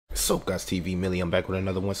SOAPGAWDS TV Millie, I'm back with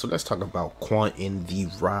another one. So let's talk about Quant and the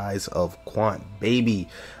rise of Quant, baby.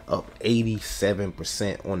 Up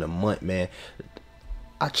 87% on the month, man.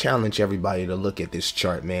 I challenge everybody to look at this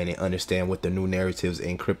chart, man, and understand what the new narratives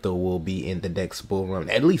in crypto will be in the next bull run.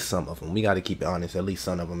 At least some of them. We got to keep it honest. At least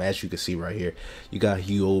some of them. As you can see right here, you got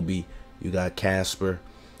𝐥𝐤𝐤, you got Casper,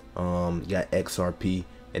 you got XRP,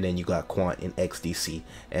 and then you got Quant and XDC.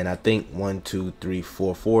 And I think 1, 2, 3,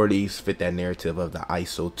 4 of these fit that narrative of the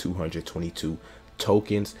ISO 222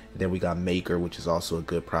 tokens. And then we got Maker, which is also a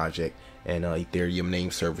good project, and Ethereum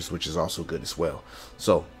name service, which is also good as well.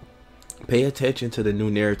 So pay attention to the new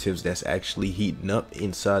narratives that's actually heating up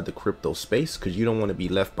inside the crypto space, because you don't want to be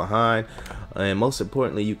left behind. And most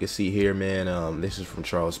importantly, you can see here, man, this is from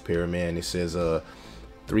Charles Perry, man. It says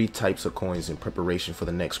 3 types of coins in preparation for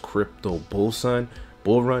the next crypto bull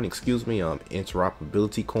run, excuse me.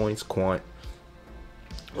 Interoperability coins, Quant,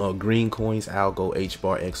 green coins, algo,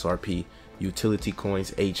 hbar, XRP, utility coins,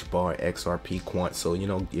 hbar, XRP, Quant. So you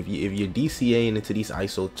know, if you're DCAing into these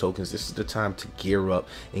ISO tokens, this is the time to gear up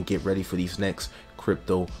and get ready for these next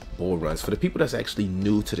crypto bull runs. For the people that's actually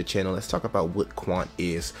new to the channel, let's talk about what Quant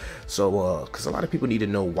is. So because a lot of people need to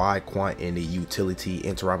know why Quant and the utility,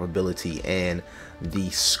 interoperability, and the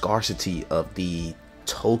scarcity of the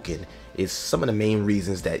token is some of the main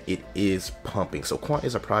reasons that it is pumping. So Quant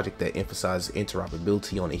is a project that emphasizes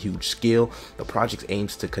interoperability on a huge scale. The project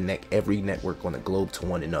aims to connect every network on the globe to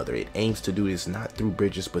one another. It aims to do this not through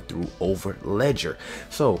bridges but through Overledger.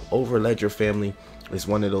 So Overledger, family, is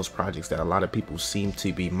one of those projects that a lot of people seem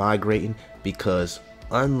to be migrating, because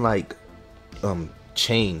unlike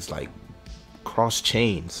chains like cross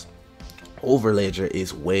chains, Overledger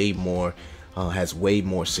is way more has way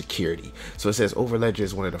more security. So it says Overledger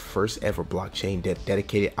is one of the first ever blockchain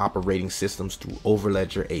dedicated operating systems. Through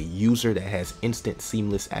Overledger, a user that has instant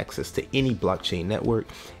seamless access to any blockchain network.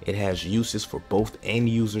 It has uses for both end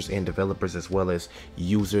users and developers, as well as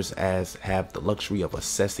users as have the luxury of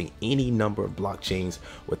accessing any number of blockchains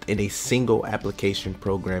within a single application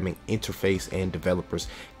programming interface, and developers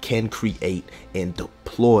can create and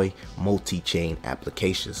deploy multi-chain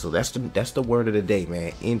applications. So that's the word of the day,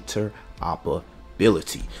 man.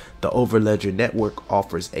 Interoperability. The Overledger network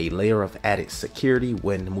offers a layer of added security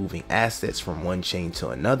when moving assets from one chain to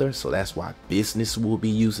another. So that's why business will be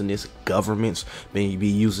using this, governments may be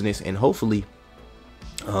using this, and hopefully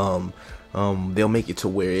they'll make it to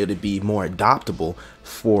where it'll be more adoptable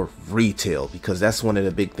for retail, because that's one of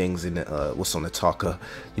the big things in what's on the talk of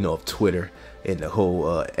of Twitter and the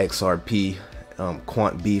whole XRP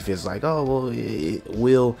Quant beef. Is like, oh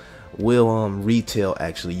well, will retail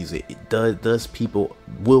actually use it?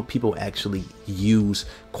 Will people actually use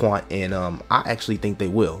Quant? And I actually think they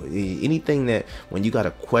will. Anything that, when you got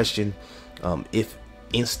a question if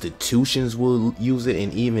institutions will use it,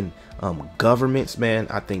 and even governments, man,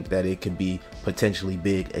 I think that it could be potentially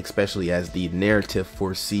big, especially as the narrative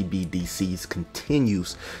for CBDCs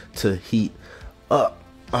continues to heat up.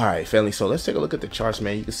 All right, family, so let's take a look at the charts,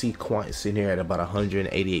 man. You can see Quant is sitting here at about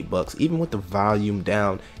 188 bucks. Even with the volume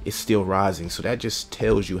down, it's still rising. So that just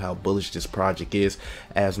tells you how bullish this project is,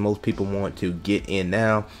 as most people want to get in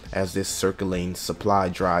now as this circulating supply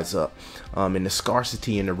dries up. And the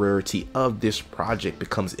scarcity and the rarity of this project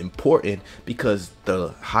becomes important, because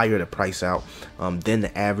the higher the price out, then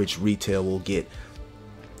the average retail will get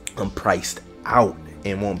priced out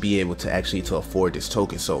and won't be able to actually afford this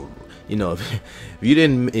token. So if you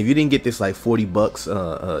didn't get this like 40 bucks,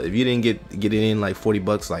 if you didn't get it in like 40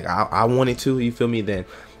 bucks like I wanted to, you feel me, then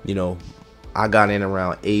I got in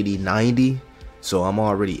around 80, 90, so I'm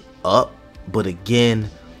already up. But again,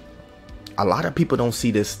 a lot of people don't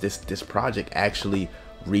see this project actually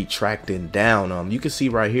retracting down. You can see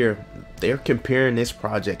right here, they're comparing this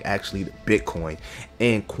project actually to Bitcoin,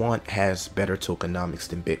 and Quant has better tokenomics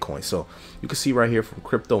than Bitcoin. So you can see right here from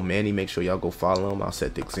Crypto Manny, make sure y'all go follow him. I'll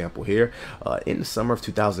set the example here. In the summer of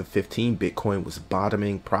 2015, Bitcoin was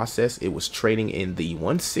bottoming process. It was trading in the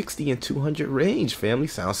 160 and 200 range. Family,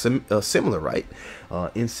 sounds similar, right?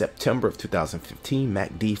 In September of 2015,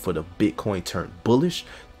 MACD for the Bitcoin turned bullish.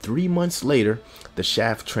 3 months later, the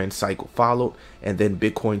shaft trend cycle followed, and then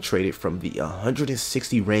Bitcoin traded from the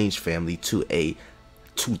 160 range, family, to a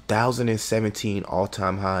 2017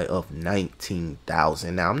 all-time high of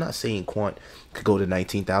 19,000. Now, I'm not saying Quant could go to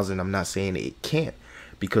 19,000. I'm not saying it can't,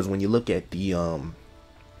 because when you look at the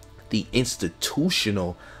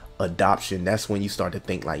institutional adoption, that's when you start to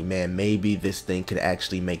think like, man, maybe this thing could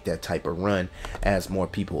actually make that type of run as more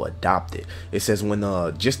people adopt it. It says when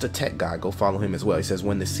just a tech guy, go follow him as well. It says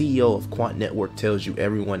when the CEO of Quant Network tells you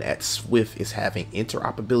everyone at Swift is having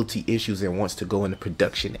interoperability issues and wants to go into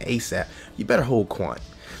production ASAP, you better hold Quant.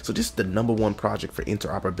 So this is the #1 project for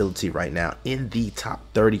interoperability right now in the top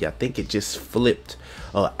 30. I think it just flipped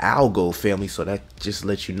algo, family. So that just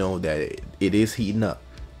lets you know that it is heating up.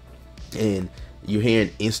 And you're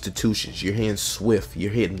hearing institutions, you're hearing SWIFT,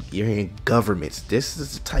 you're hearing governments. This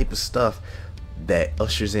is the type of stuff that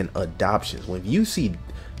ushers in adoptions. When you see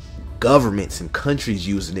governments and countries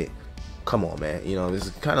using it, come on, man, you know, this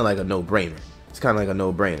is kind of like a no-brainer. It's kind of like a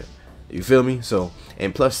no-brainer. You feel me? So,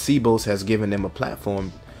 and plus 𝐤𝐨𝐵𝐿 has given them a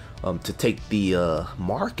platform to take the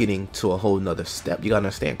marketing to a whole nother step. You gotta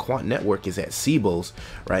understand, Quant Network is at 𝐤𝐨𝐵𝐿's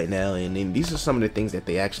right now, and then these are some of the things that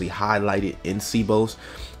they actually highlighted in 𝐤𝐵𝐿's.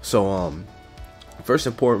 So first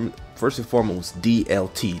and foremost,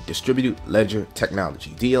 DLT, Distributed Ledger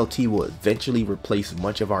Technology. DLT will eventually replace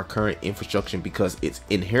much of our current infrastructure because it's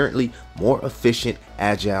inherently more efficient,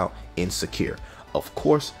 agile, and secure. Of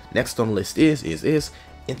course, next on the list is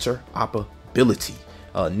interoperability.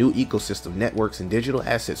 New ecosystem networks and digital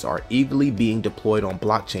assets are eagerly being deployed on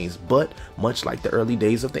blockchains, but much like the early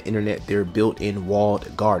days of the internet, they're built in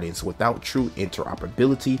walled gardens. Without true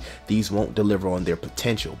interoperability, these won't deliver on their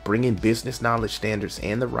potential. Bringing business knowledge standards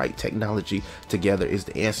and the right technology together is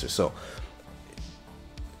the answer. So,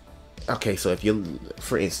 okay, so if you,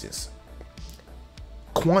 for instance,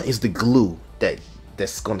 Quant is the glue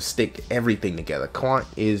that's going to stick everything together. Quant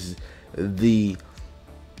is the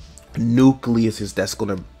nucleus that's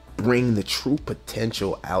going to bring the true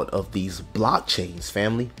potential out of these blockchains,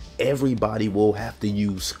 family. Everybody will have to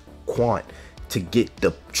use Quant to get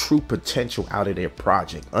the true potential out of their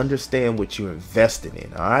project. Understand what you're investing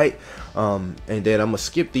in, all right? And then I'm gonna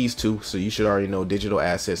skip these two, so you should already know digital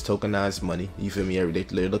assets, tokenized money. You feel me?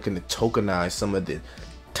 They're looking to tokenize some of the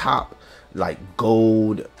top, like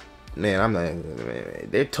gold. Man,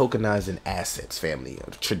 they're tokenizing assets, family,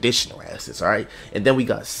 traditional assets, all right? And then we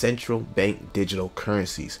got central bank digital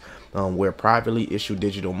currencies, where privately issued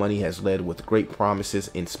digital money has led with great promises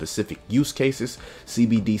in specific use cases.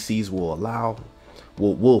 CBDCs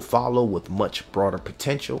will follow with much broader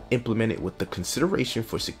potential, implemented with the consideration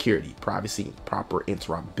for security, privacy, and proper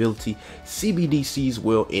interoperability. CBDCs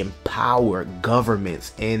will empower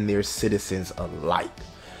governments and their citizens alike.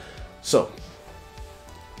 So,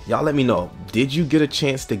 y'all let me know, did you get a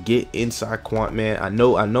chance to get inside Quant, man? I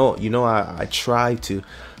know, you know, I try to,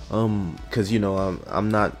 cause you know, I'm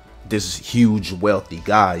not this huge wealthy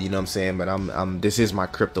guy, you know what I'm saying, but this is my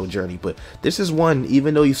crypto journey. But this is one,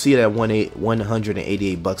 even though you see it at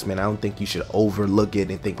 $188, man, I don't think you should overlook it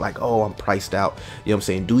and think like, oh, I'm priced out. You know what I'm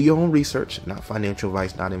saying? Do your own research, not financial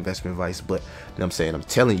advice, not investment advice, but you know what I'm saying, I'm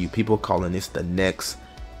telling you, people are calling this the next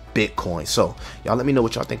Bitcoin. So y'all let me know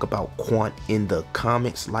what y'all think about Quant in the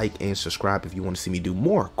comments. Like and subscribe if you want to see me do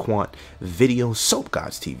more Quant videos.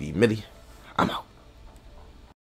 SOAPGAWDSTV, Millie, I'm out.